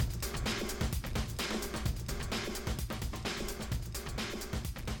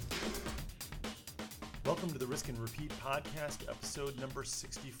Welcome to the Risk and Repeat podcast, episode number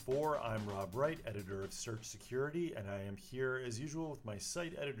 64. I'm Rob Wright, editor of Search Security, and I am here as usual with my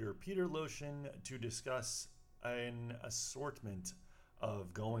site editor, Peter Lotion, to discuss an assortment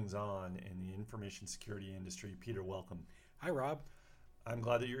of goings-on in the information security industry. Peter, welcome. Hi, Rob. I'm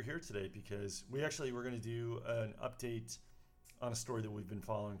glad that you're here today because we're going to do an update on a story that we've been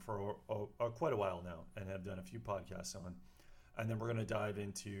following for quite a while now and have done a few podcasts on. And then we're going to dive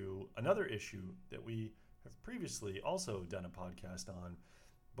into another issue that we have previously also done a podcast on,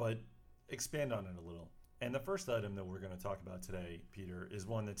 but expand on it a little. And the first item that we're going to talk about today, Peter, is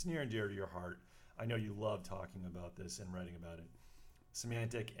one that's near and dear to your heart. I know you love talking about this and writing about it.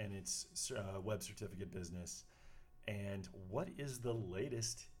 Symantec and its web certificate business. And what is the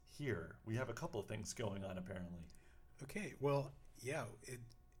latest here? We have a couple of things going on, apparently. Okay, well, yeah,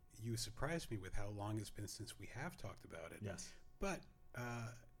 you surprised me with how long it's been since we have talked about it. Yes. But,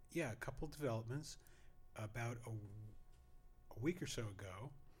 a couple developments. About a week or so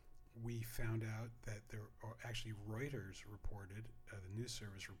ago, we found out that actually Reuters reported, the news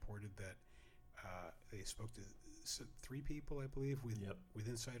service reported that they spoke to three people, I believe, with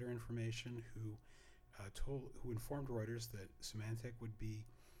insider information who informed Reuters that Symantec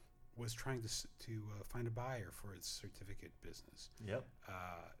was trying to find a buyer for its certificate business. Yep.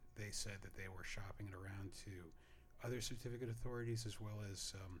 They said that they were shopping it around to other certificate authorities as well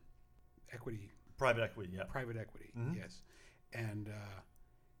as private equity. Yeah. Private equity. Mm-hmm. Yes. And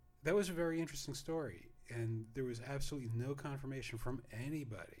that was a very interesting story. And there was absolutely no confirmation from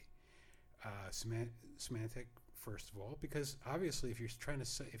anybody. Symantec, first of all, because obviously if you're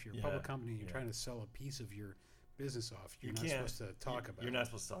a public company and you're trying to sell a piece of your business off, you're not supposed to talk about it. You're not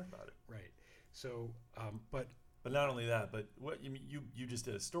supposed to talk about it. Right. So, But not only that, but what you just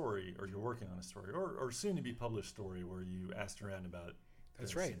did a story, or you're working on a story, or soon to be published story where you asked around about.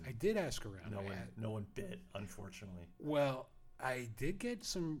 That's right. I did ask around. No one bit, unfortunately. Well, I did get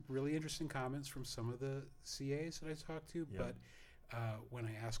some really interesting comments from some of the CAs that I talked to, but when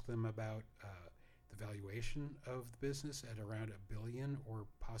I asked them about the valuation of the business at around $1 billion or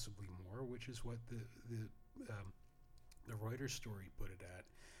possibly more, which is what the Reuters story put it at,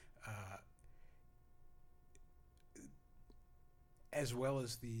 as well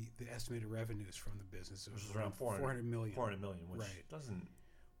as the estimated revenues from the business. It was around $400 million. Which right. doesn't.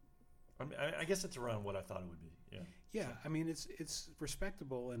 I mean, I guess it's around what I thought it would be. Yeah. Yeah, I mean it's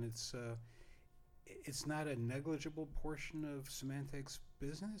respectable, and it's not a negligible portion of Symantec's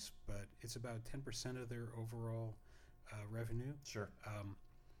business, but it's about 10% of their overall revenue. Sure.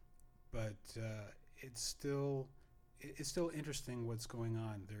 But it's still interesting what's going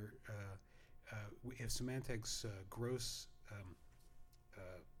on there. If Symantec's gross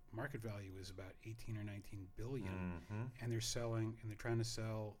market value is about 18 or 19 billion, mm-hmm. and they're trying to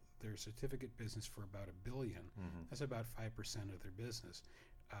sell their certificate business for about $1 billion. Mm-hmm. That's about 5% of their business,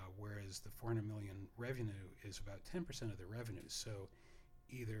 whereas the 400 million revenue is about 10% of their revenue. So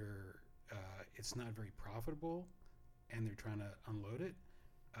either it's not very profitable, and they're trying to unload it,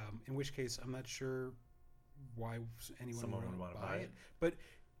 in which case I'm not sure why anyone would want to buy it. But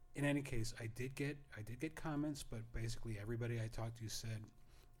in any case, I did get comments, but basically everybody I talked to said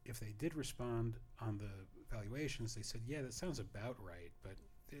if they did respond on the valuations, they said, yeah, that sounds about right, but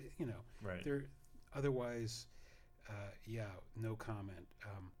right. They're otherwise, no comment.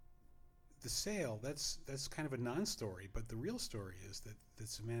 The sale, that's kind of a non-story, but the real story is that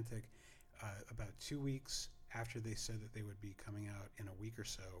Symantec, about 2 weeks after they said that they would be coming out in a week or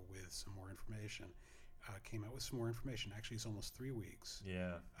so with some more information, came out with some more information. Actually, it's almost 3 weeks.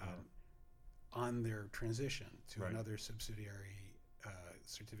 On their transition to another subsidiary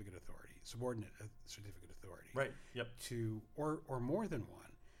certificate authority, subordinate certificate authority. Right. Yep. Or more than one,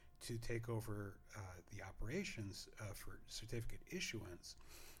 to take over the operations for certificate issuance.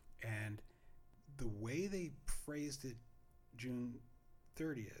 And the way they phrased it, June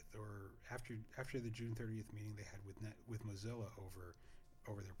 30th, or after the June 30th meeting they had with Mozilla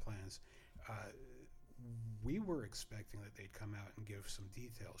over their plans, we were expecting that they'd come out and give some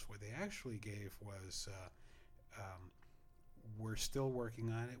details. What they actually gave was, we're still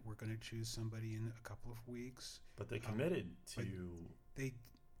working on it. We're going to choose somebody in a couple of weeks. But they committed to. They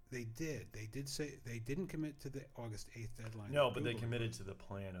did. They did say they didn't commit to the August 8th deadline. No, but they committed to the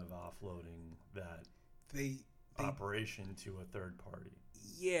plan of offloading that operation to a third party.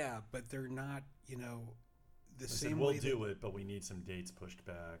 Yeah, but they're not. The same way. We'll do it, but we need some dates pushed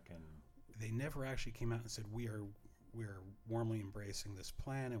back, and they never actually came out and said we are warmly embracing this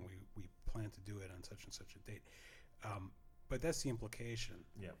plan and we plan to do it on such and such a date. But that's the implication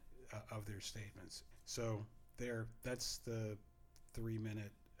of their statements. So that's the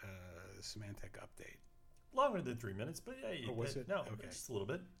 3-minute Symantec update. longer than 3 minutes, but yeah, Oh, was it? No, Okay. just a little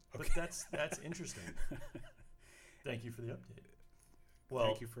bit. But Okay. that's interesting. Thank you for the update. Well,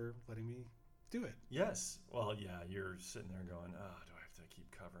 Thank you for letting me do it. yes. Well, yeah, you're sitting there going, "Oh, do I have to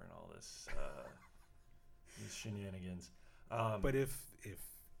keep covering all this these shenanigans?" But if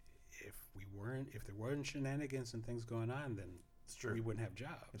there weren't shenanigans and things going on, then it's true. we wouldn't have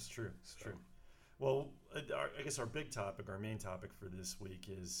jobs. It's true. It's So- true. Well, I guess our big topic, our main topic for this week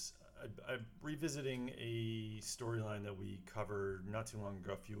is I'm revisiting a storyline that we covered not too long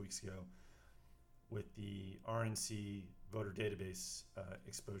ago, a few weeks ago, with the RNC voter database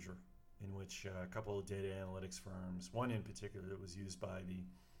exposure, in which a couple of data analytics firms, one in particular that was used by the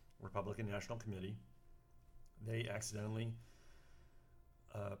Republican National Committee, they accidentally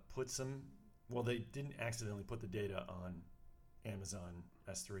they didn't accidentally put the data on Amazon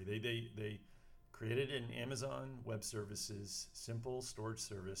S3. They created an Amazon Web Services simple storage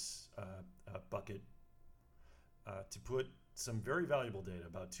service bucket to put some very valuable data,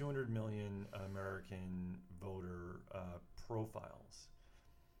 about 200 million American voter profiles.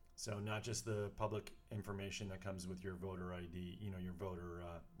 So not just the public information that comes with your voter ID, your voter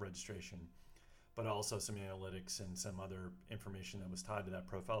registration, but also some analytics and some other information that was tied to that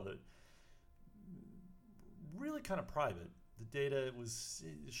profile that really kind of private. The data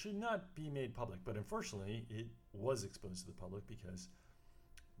it should not be made public, but unfortunately it was exposed to the public because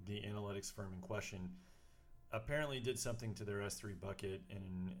the analytics firm in question apparently did something to their S3 bucket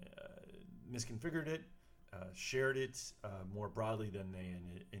and misconfigured it, shared it more broadly than they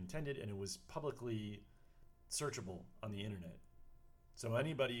intended, and it was publicly searchable on the internet. So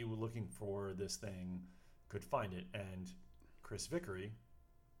anybody who was looking for this thing could find it. And Chris Vickery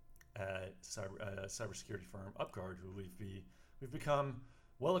at a cybersecurity firm, UpGuard, who we've become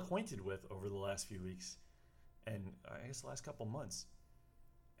well acquainted with over the last few weeks, and I guess the last couple months,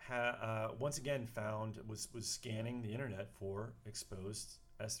 once again was scanning the internet for exposed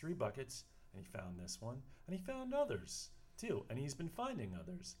S3 buckets, and he found this one, and he found others too, and he's been finding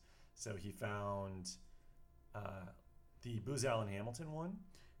others. So he found the Booz Allen Hamilton one,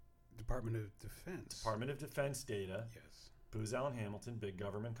 Department of Defense. Department of Defense data. Yes. Booz Allen Hamilton, big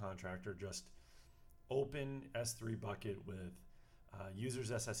government contractor, just open S3 bucket with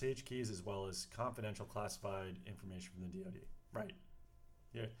users' SSH keys as well as confidential classified information from the DoD. Right.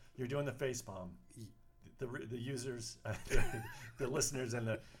 Yeah, you're doing the face palm. The users, the listeners, and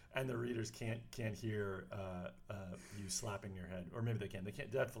the readers can't hear you slapping your head, or maybe they can. They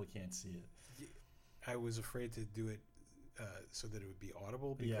definitely can't see it. I was afraid to do it so that it would be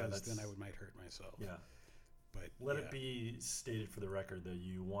audible because then I might hurt myself. Yeah. But let it be stated for the record that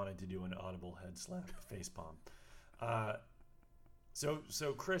you wanted to do an audible head slap face palm.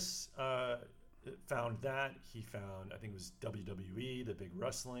 So Chris found that. He found, I think it was WWE, the big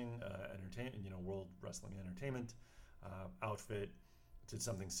wrestling entertainment, World Wrestling Entertainment outfit, did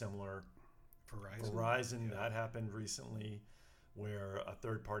something similar. Verizon, yeah. That happened recently, where a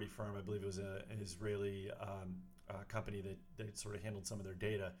third-party firm, I believe it was an Israeli company that sort of handled some of their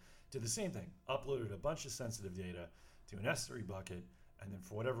data, did the same thing, uploaded a bunch of sensitive data to an S3 bucket, and then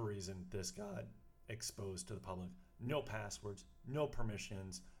for whatever reason, this got exposed to the public. No passwords, no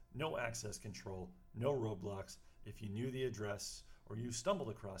permissions, no access control, no roadblocks. If you knew the address or you stumbled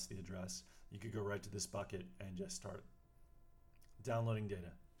across the address, you could go right to this bucket and just start downloading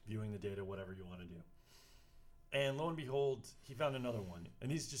data, viewing the data, whatever you want to do. And lo and behold, he found another one.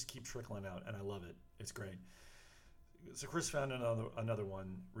 And these just keep trickling out, and I love it. It's great. So Chris found another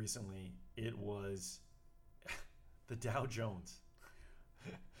one recently. It was the Dow Jones.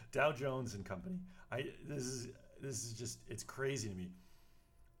 Dow Jones and Company. This is just, it's crazy to me.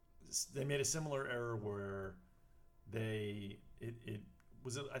 They made a similar error where I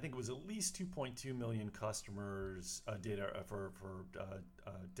think it was at least 2.2 million customers data for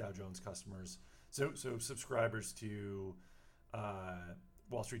Dow Jones customers. So subscribers to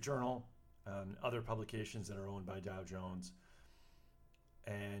Wall Street Journal, other publications that are owned by Dow Jones,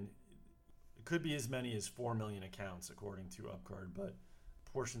 and it could be as many as 4 million accounts according to UpGuard, but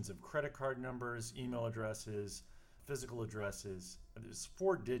portions of credit card numbers, email addresses, physical addresses. There's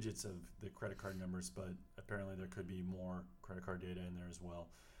 4 digits of the credit card numbers, but apparently there could be more credit card data in there as well.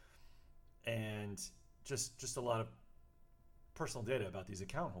 And just a lot of personal data about these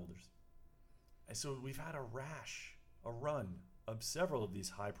account holders. And so we've had a run of several of these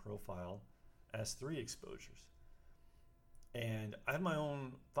high-profile S3 exposures. And I have my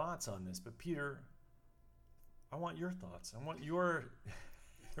own thoughts on this, but Peter, I want your thoughts. I want your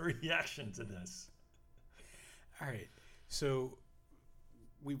reaction to this. All right. So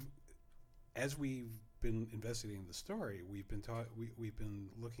as we've been investigating the story, we've been we've been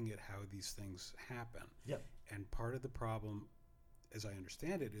looking at how these things happen. Yeah. And part of the problem, as I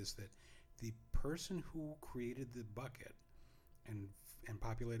understand it, is that the person who created the bucket and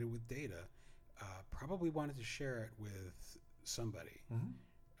populated with data probably wanted to share it with somebody. Mm-hmm.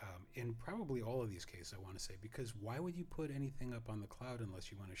 In probably all of these cases, I want to say, because why would you put anything up on the cloud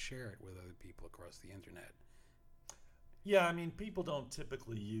unless you want to share it with other people across the internet? Yeah, I mean, people don't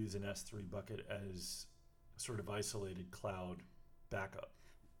typically use an S3 bucket as sort of isolated cloud backup.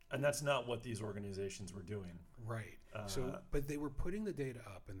 And that's not what these organizations were doing. Right. But they were putting the data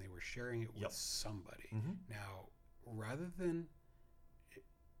up and they were sharing it with somebody. Mm-hmm. Now, rather than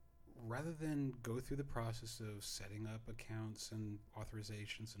go through the process of setting up accounts and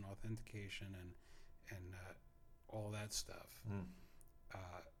authorizations and authentication and all that stuff,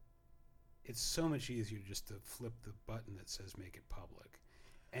 it's so much easier just to flip the button that says make it public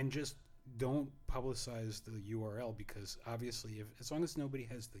and just don't publicize the URL, because obviously as long as nobody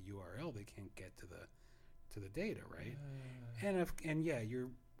has the URL, they can't get to the data, right? And you're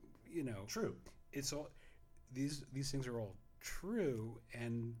True. It's all these things are all true,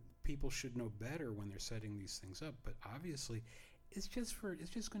 and people should know better when they're setting these things up. But obviously, it's just going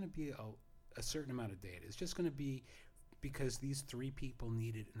to be a certain amount of data. It's just going to be because these 3 people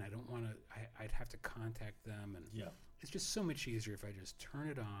need it, and I don't want to. I'd have to contact them, and it's just so much easier if I just turn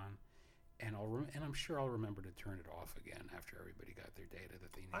it on, and I'm sure I'll remember to turn it off again after everybody got their data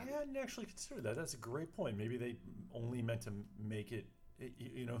that they needed. I hadn't actually considered that. That's a great point. Maybe they only meant to make it.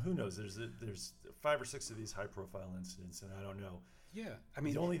 Who knows? There's 5 or 6 of these high-profile incidents, and I don't know. Yeah, I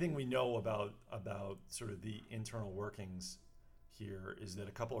mean, the only thing we know about sort of the internal workings here is that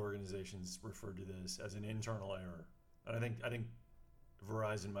a couple organizations referred to this as an internal error, and I think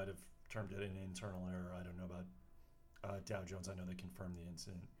Verizon might have termed it an internal error. I don't know about Dow Jones. I know they confirmed the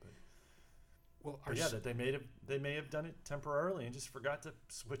incident, but that they may have done it temporarily and just forgot to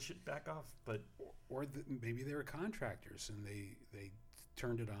switch it back off. But maybe they were contractors and they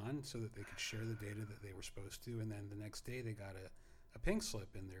turned it on so that they could share the data that they were supposed to, and then the next day they got a pink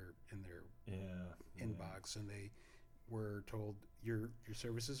slip in their inbox, and they were told your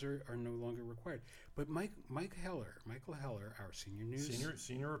services are no longer required. But Michael Heller, our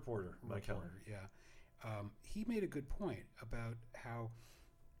senior reporter, Mike Heller, he made a good point about how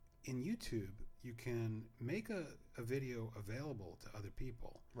in YouTube you can make a video available to other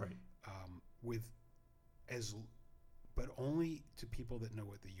people, right? But only to people that know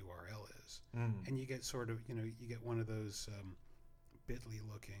what the URL is, and you get sort of you get one of those Bitly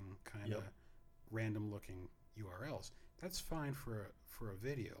looking kind of random looking URLs. That's fine for a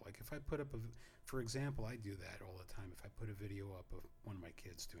video. Like if I put up for example, I do that all the time. If I put a video up of one of my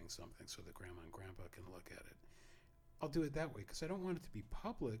kids doing something so that grandma and grandpa can look at it, I'll do it that way because I don't want it to be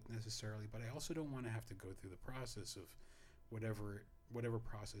public necessarily, but I also don't want to have to go through the process of whatever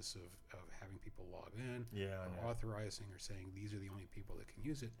process of having people log in, or authorizing or saying these are the only people that can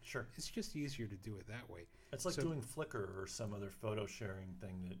use it. Sure. It's just easier to do it that way. It's like doing Flickr or some other photo sharing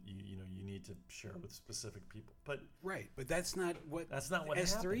thing that you need to share with specific people. But that's not what S3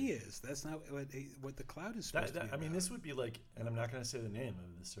 happened. is. That's not what the cloud is supposed to be. I mean, this would be like, and I'm not going to say the name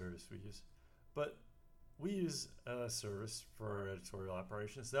of the service we use, but we use a service for our editorial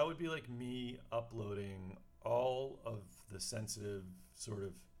operations. That would be like me uploading all of the sensitive sort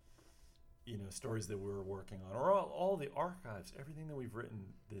of stories that we're working on, or all the archives, everything that we've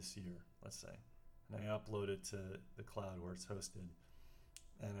written this year, let's say, and I upload it to the cloud where it's hosted,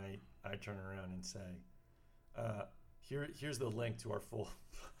 and I turn around and say, here's the link to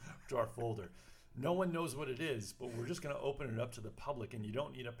our folder. No one knows what it is, but we're just going to open it up to the public, and you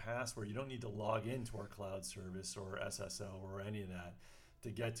don't need a password. You don't need to log into our cloud service or SSL or any of that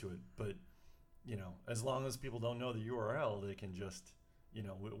to get to it. But as long as people don't know the URL, they can just,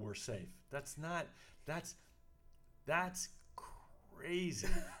 we're safe. That's crazy.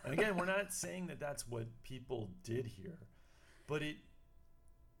 And again, we're not saying that that's what people did here, but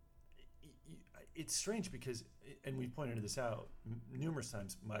it's strange because, and we pointed this out numerous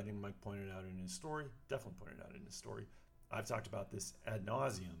times. I think Mike pointed it out in his story, definitely pointed it out in his story. I've talked about this ad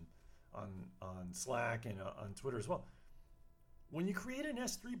nauseum on Slack and on Twitter as well. When you create an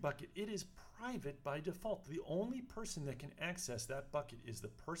S3 bucket, it is private by default. The only person that can access that bucket is the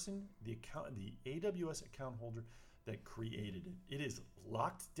AWS account holder that created it. It is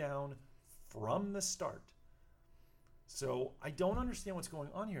locked down from the start. So I don't understand what's going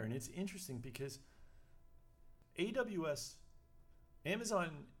on here. And it's interesting because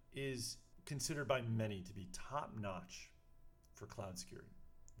Amazon is considered by many to be top notch for cloud security,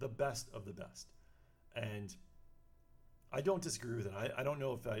 the best of the best. And I don't disagree with it. I don't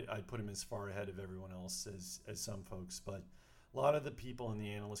know if I'd put him as far ahead of everyone else as some folks, but a lot of the people in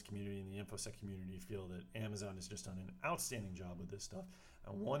the analyst community and the InfoSec community feel that Amazon has just done an outstanding job with this stuff.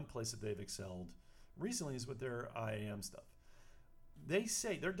 And one place that they've excelled recently is with their IAM stuff. They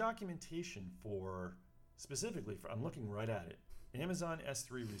say their documentation for, specifically for, I'm looking right at it, Amazon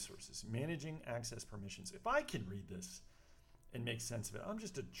S3 resources, managing access permissions. If I can read this and make sense of it, I'm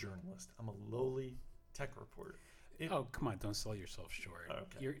just a journalist. I'm a lowly tech reporter. Oh, come on! Don't sell yourself short.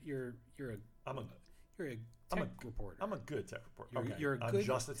 Okay. You're a tech reporter. I'm a good tech reporter. You're a I'm good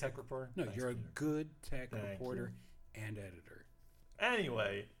just a tech reporter. No, Thanks, you're a Peter. good tech Thank reporter and editor.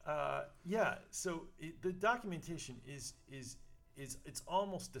 Anyway, yeah. So the documentation is it's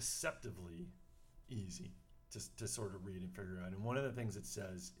almost deceptively easy to sort of read and figure out. And one of the things it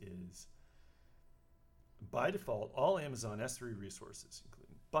says is, by default, all Amazon S3 resources,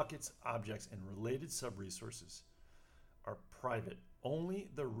 including buckets, objects, and related sub-resources, are private. Only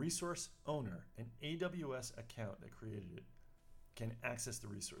the resource owner, an AWS account that created it, can access the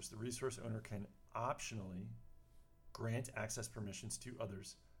resource. The resource owner can optionally grant access permissions to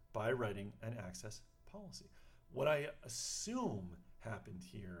others by writing an access policy. What I assume happened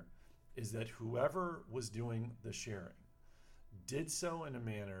here is that whoever was doing the sharing did so in a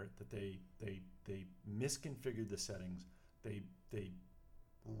manner that they misconfigured the settings. They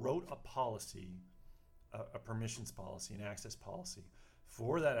wrote a policy, a permissions policy, an access policy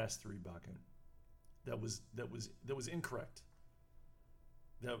for that S3 bucket that was incorrect.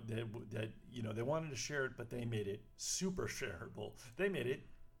 That you know, they wanted to share it, but they made it super shareable. They made it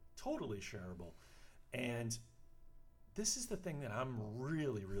totally shareable. And this is the thing that I'm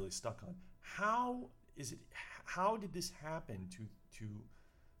really, really stuck on. How did this happen to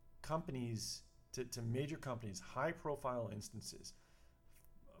companies, to major companies, high profile instances,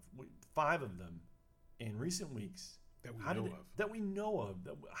 5 of them in recent weeks That we know of.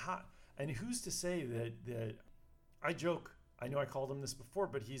 And who's to say that I joke, I know I called him this before,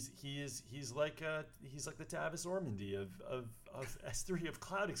 but he's like the Tavis Ormandy of S3 of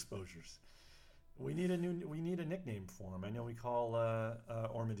cloud exposures. We need a nickname for him. I know we call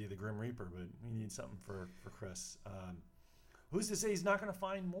Ormandy the Grim Reaper, but we need something for Chris. Who's to say he's not going to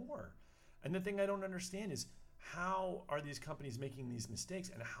find more? And the thing I don't understand is, how are these companies making these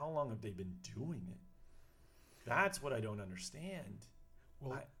mistakes, and how long have they been doing it? That's what I don't understand.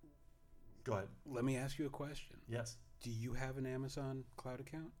 Well, go ahead. Let me ask you a question. Yes. Do you have an Amazon cloud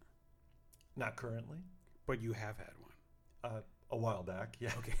account? Not currently. But you have had one. A while back,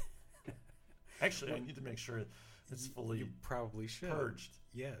 yeah. Okay. Actually, I need to make sure it's fully You probably should. purged.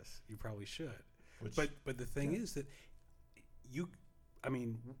 Yes, you probably should. Which, But the thing is that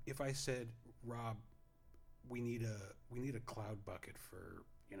if I said, Rob, we need a cloud bucket for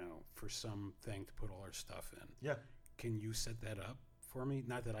something to put all our stuff in. yeah. Can you set that up for me?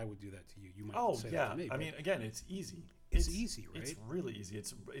 Not that I would do that to you. You might Oh say yeah. that to me. I mean, again, it's easy. It's easy, right? It's really easy.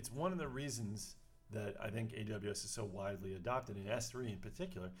 It's one of the reasons that I think AWS is so widely adopted, in S3 in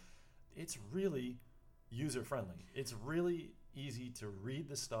particular. It's really user friendly. It's really easy to read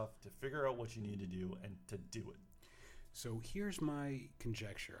the stuff, to figure out what you need to do, and to do it. So here's my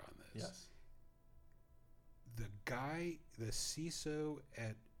conjecture on this. Yes. The CISO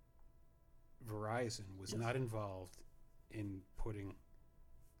at Verizon was Yes. not involved in putting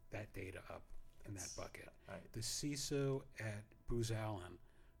that data up in that bucket. Right. The CISO at Booz Allen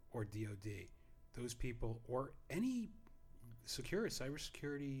or DoD, those people, or any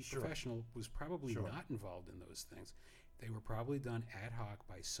cybersecurity Sure. professional was probably Sure. not involved in those things. They were probably done ad hoc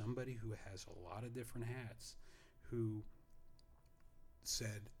by somebody who has a lot of different hats, who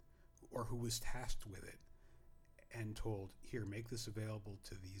said, or who was tasked with it and told, here, make this available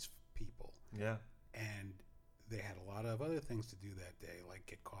to these people. Yeah. And they had a lot of other things to do that day, like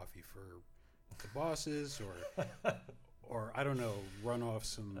get coffee for the bosses, or I don't know, run off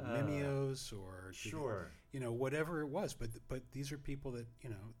some Mimeos, or Sure. whatever it was. But these are people that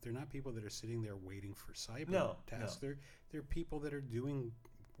they're not people that are sitting there waiting for cyber tasks. No. They're people that are doing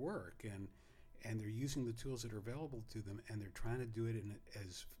work, and they're using the tools that are available to them, and they're trying to do it in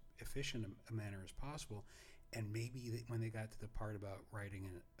as efficient a manner as possible. And maybe when they got to the part about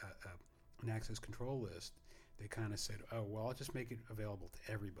writing an access control list, they kind of said, "Oh, well, I'll just make it available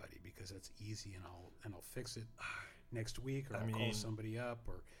to everybody because that's easy, and I'll fix it next week, or I'll call somebody up,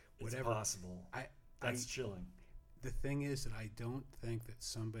 or whatever." It's possible. That's chilling. The thing is that I don't think that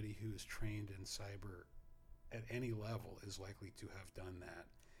somebody who is trained in cyber at any level is likely to have done that.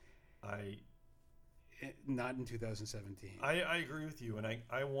 Not in 2017. I agree with you, and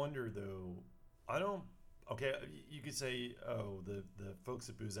I wonder though. Okay, you could say, oh, the folks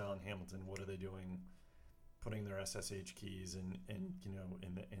at Booz Allen Hamilton, what are they doing putting their SSH keys and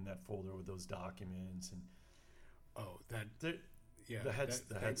in that folder with those documents and the head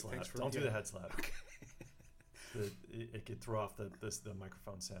slap. Don't do the head slap. Okay. It could throw off the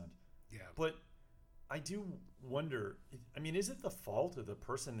microphone sound. Yeah. But I do wonder. I mean, is it the fault of the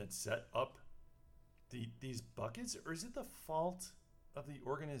person that set up these buckets, or is it the fault of the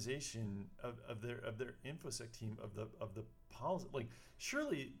organization of their InfoSec team of the policy? Like,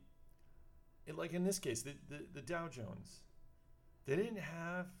 surely, like in this case, the Dow Jones, they didn't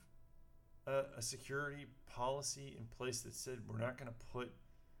have a security policy in place that said we're not going to put.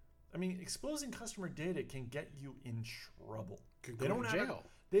 I mean, exposing customer data can get you in trouble. They don't have jail.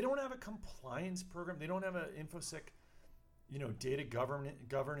 They don't have a compliance program. They don't have an InfoSec, data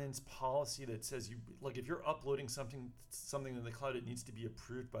governance policy that says if you're uploading something in the cloud, it needs to be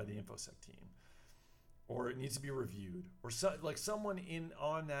approved by the InfoSec team, or it needs to be reviewed, or someone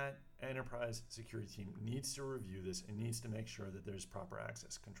on that enterprise security team needs to review this and needs to make sure that there's proper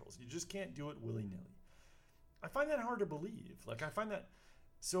access controls. You just can't do it willy-nilly. I find that hard to believe. Like, I find that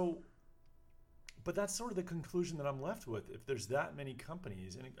so. But that's sort of the conclusion that I'm left with. If there's that many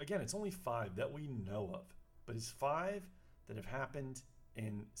companies, and again, it's only 5 that we know of, but it's 5 that have happened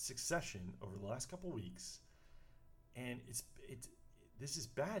in succession over the last couple of weeks, and this is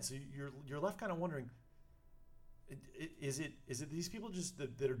bad. So you're left kind of wondering, is it these people just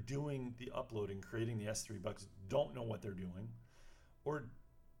that are doing the uploading, creating the S3 buckets, don't know what they're doing,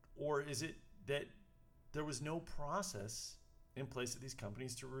 or is it that there was no process in place at these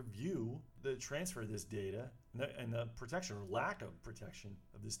companies to review the transfer of this data and the protection or lack of protection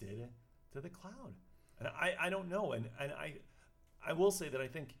of this data to the cloud? And I don't know. And I will say that I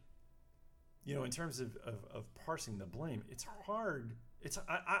think, in terms of parsing the blame, it's hard.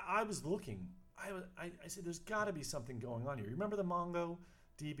 I was looking. I said there's got to be something going on here. You remember the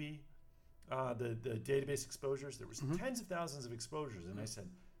MongoDB, the database exposures? There was tens of thousands of exposures, and I said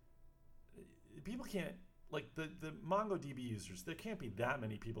people can't. Like the MongoDB users, there can't be that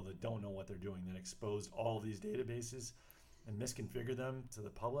many people that don't know what they're doing that exposed all of these databases and misconfigured them to the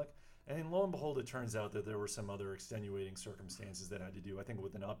public. And then lo and behold, it turns out that there were some other extenuating circumstances that had to do, I think,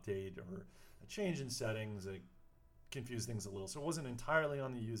 with an update or a change in settings that confused things a little. So it wasn't entirely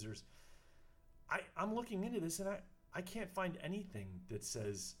on the users. I'm looking into this, and I can't find anything that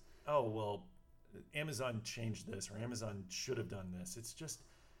says, oh, well, Amazon changed this or Amazon should have done this.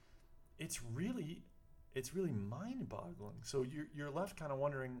 It's really mind-boggling. So you're left kind of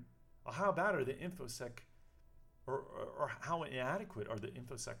wondering, how bad are the InfoSec, or how inadequate are the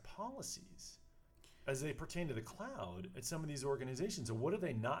InfoSec policies as they pertain to the cloud at some of these organizations? And what are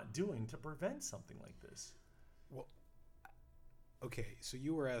they not doing to prevent something like this? Well, okay, so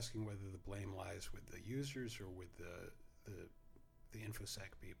you were asking whether the blame lies with the users or with the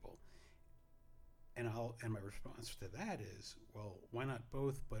InfoSec people. And my response to that is, well, why not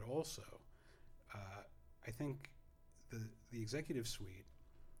both, but also I think the executive suite,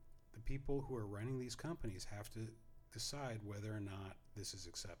 the people who are running these companies, have to decide whether or not this is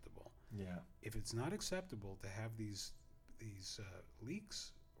acceptable. Yeah. If it's not acceptable to have these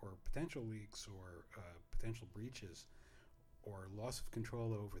leaks or potential leaks or potential breaches or loss of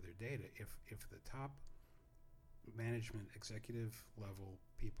control over their data, if the top management executive level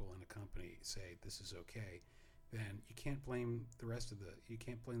people in a company say this is okay, then you can't blame the rest of you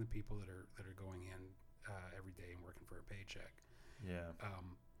can't blame the people that are going in every day and working for a paycheck. Yeah.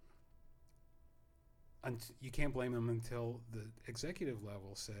 You can't blame them until the executive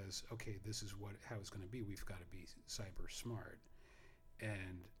level says, okay, this is how it's going to be. We've got to be cyber smart.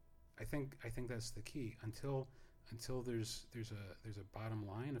 And I think that's the key. Until there's a bottom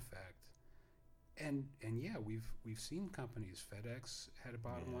line effect. And yeah, we've seen companies. FedEx had a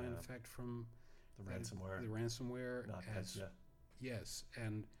bottom line effect from the ransomware. The ransomware. Not Petya. Yes,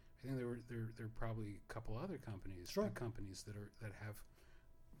 and I think there are probably a couple other companies, sure, big companies that have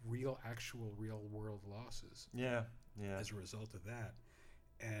real world losses. Yeah. As a result of that,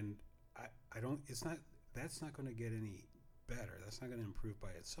 and that's not going to get any better. That's not going to improve by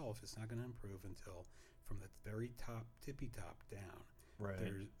itself. It's not going to improve until from the very top, tippy top down. Right.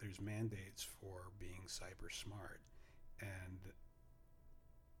 There's mandates for being cyber smart, and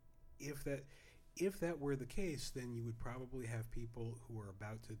if that were the case, then you would probably have people who are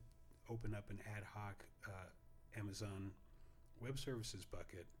about to open up an ad hoc Amazon Web Services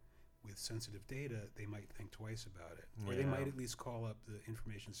bucket with sensitive data. They might think twice about it, or they might at least call up the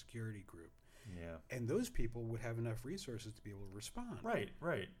information security group. Yeah. And those people would have enough resources to be able to respond. Right.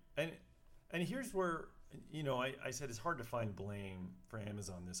 And here's where, I said it's hard to find blame for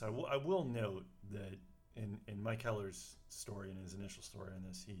Amazon this. I will note that in Mike Heller's story, in his initial story on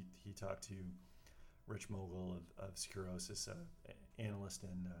this, he talked to Rich Mogul of Securosis, analyst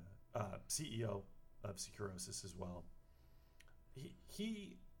and CEO of Securosis as well.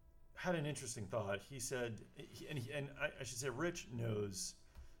 He had an interesting thought. He said, I should say, Rich knows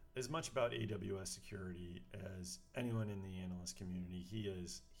as much about AWS security as anyone in the analyst community. He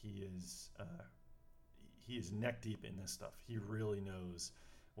is neck deep in this stuff. He really knows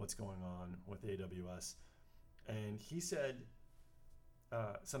what's going on with AWS, and he said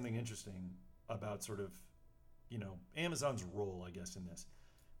something interesting about sort of, Amazon's role, I guess, in this.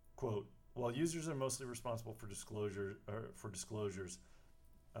 Quote, while users are mostly responsible for disclosures,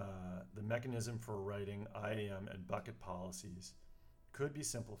 the mechanism for writing IAM and bucket policies could be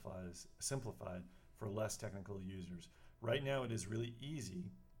simplified for less technical users. Right now, it is really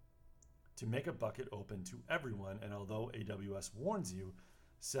easy to make a bucket open to everyone, and although AWS warns you,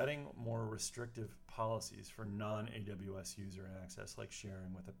 setting more restrictive policies for non-AWS user access, like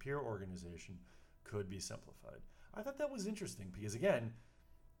sharing with a peer organization, could be simplified. I thought that was interesting because, again,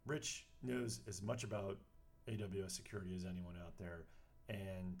 Rich knows as much about AWS security as anyone out there,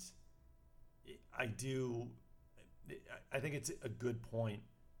 and I think it's a good point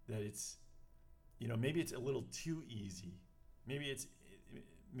that it's, maybe it's a little too easy.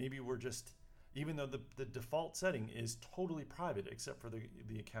 Maybe we're just, even though the default setting is totally private except for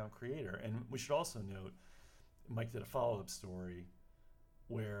the account creator. And we should also note, Mike did a follow-up story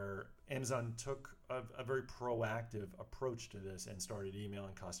where Amazon took a very proactive approach to this and started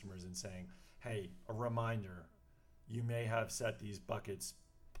emailing customers and saying, hey, a reminder, you may have set these buckets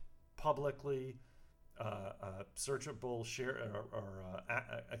publicly, searchable, or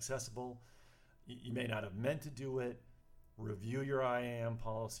accessible. You may not have meant to do it. Review your IAM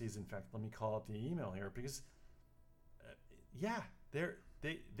policies. In fact, let me call up the email here because,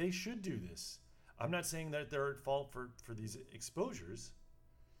 they should do this. I'm not saying that they're at fault for these exposures.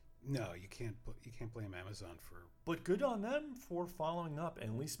 No, you can't blame Amazon for. But good on them for following up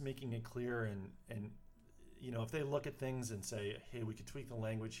and at least making it clear. And if they look at things and say, hey, we could tweak the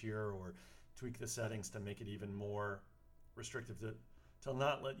language here or tweak the settings to make it even more restrictive to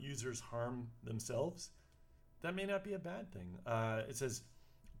not let users harm themselves, that may not be a bad thing. It says,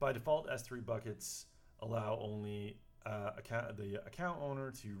 by default, S3 buckets allow only the account owner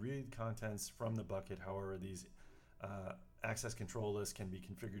to read contents from the bucket. However, these access control lists can be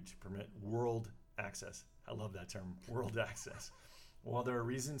configured to permit world access. I love that term, world access. While there are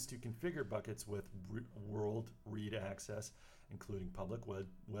reasons to configure buckets with world read access, including public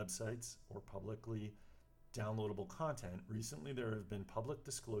websites or publicly downloadable content, recently there have been public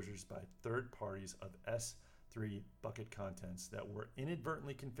disclosures by third parties of S3 bucket contents that were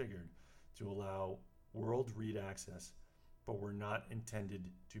inadvertently configured to allow world read access, but were not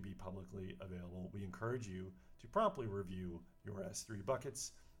intended to be publicly available. We encourage you to promptly review your S3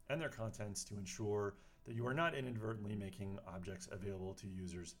 buckets and their contents to ensure that you are not inadvertently making objects available to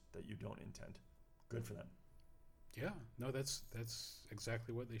users that you don't intend. Good for them. Yeah, no, that's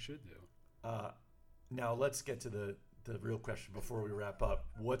exactly what they should do. Now let's get to the real question before we wrap up.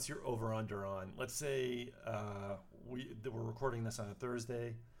 What's your over-under on? Let's say we're recording this on a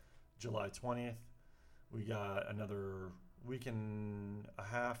Thursday, July 20th. We got another week and a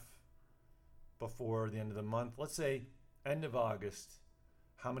half before the end of the month. Let's say end of August.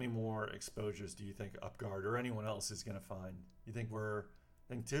 How many more exposures do you think UpGuard or anyone else is going to find? You think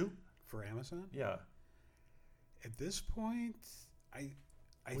think 2? For Amazon? Yeah. At this point,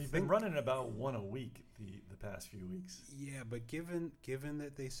 We've been running about one a week the past few weeks. Yeah, but given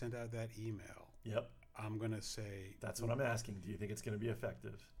that they sent out that email, yep, I'm going to say that's what I'm asking. Do you think it's going to be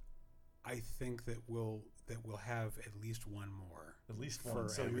effective? I think that we'll have at least one more. At least one.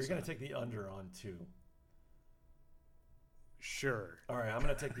 So Amazon. You're going to take the under on 2. Sure. All right, I'm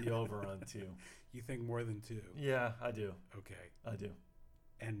going to take the over on 2. You think more than 2? Yeah, I do. Okay. I do.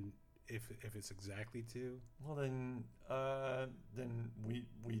 And if it's exactly 2, well then we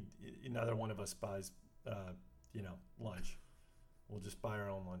neither one of us buys lunch. We'll just buy our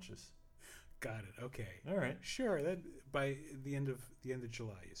own lunches. Got it. Okay. All right. Sure. That by the end of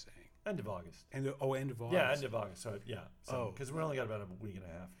July, you're saying. End of August. End of August. Yeah, end of August. So yeah. Because we only got about a week and a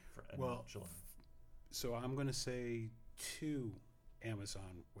half for end of July. So I'm going to say 2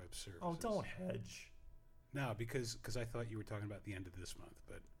 Amazon Web Services. Oh, don't hedge. No, because I thought you were talking about the end of this month,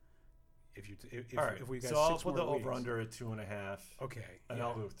 but if all right, if we got so 6 I'll put the more over weeks, under at 2.5. Okay. And yeah.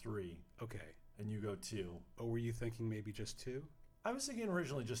 I'll go 3. Okay. And you go 2. Oh, were you thinking maybe just 2? I was thinking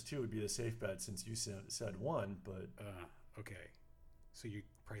originally just 2 would be the safe bet since you said 1, but okay. So your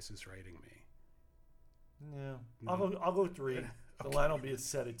price is writing me. Yeah. No. I'll go 3. Okay. The line will be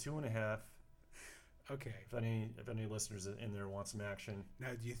set at 2.5. Okay. If any listeners in there want some action, Now,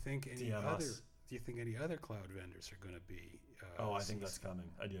 do you think any DM other us. Do you think any other cloud vendors are going to be? I think that's coming.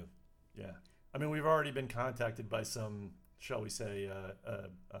 I do. Yeah. I mean, we've already been contacted by some, shall we say,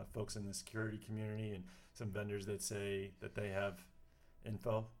 folks in the security community and some vendors that say that they have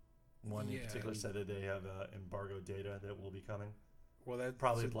info. One in particular said that they have embargo data that will be coming. Well, that's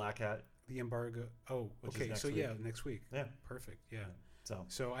probably Black Hat. The embargo. Oh, okay. So next week. Yeah. Perfect. Yeah.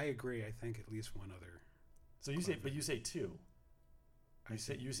 So I agree. I think at least one other. So you say two.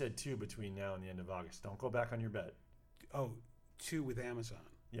 You said two between now and the end of August. Don't go back on your bet. Oh, two with Amazon.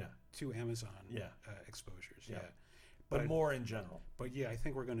 Yeah. Two Amazon. Exposures. Yeah. But more in general. But yeah, I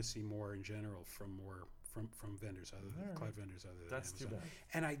think we're going to see more in general from vendors other than cloud vendors other than Amazon. That's too bad.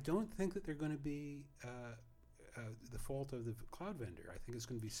 And I don't think that they're going to be the fault of the cloud vendor. I think it's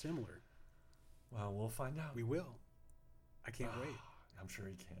going to be similar. Well, we'll find out. We will. I can't wait. I'm sure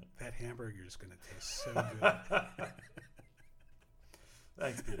he can't. That hamburger is going to taste so good.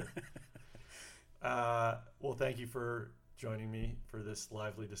 Thanks, Peter. Well, thank you for joining me for this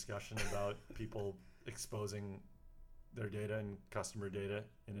lively discussion about people exposing their data and customer data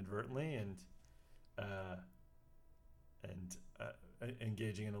inadvertently and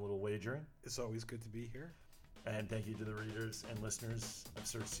engaging in a little wagering. It's always good to be here. And thank you to the readers and listeners of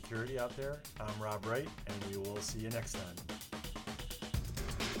Search Security out there. I'm Rob Wright, and we will see you next time.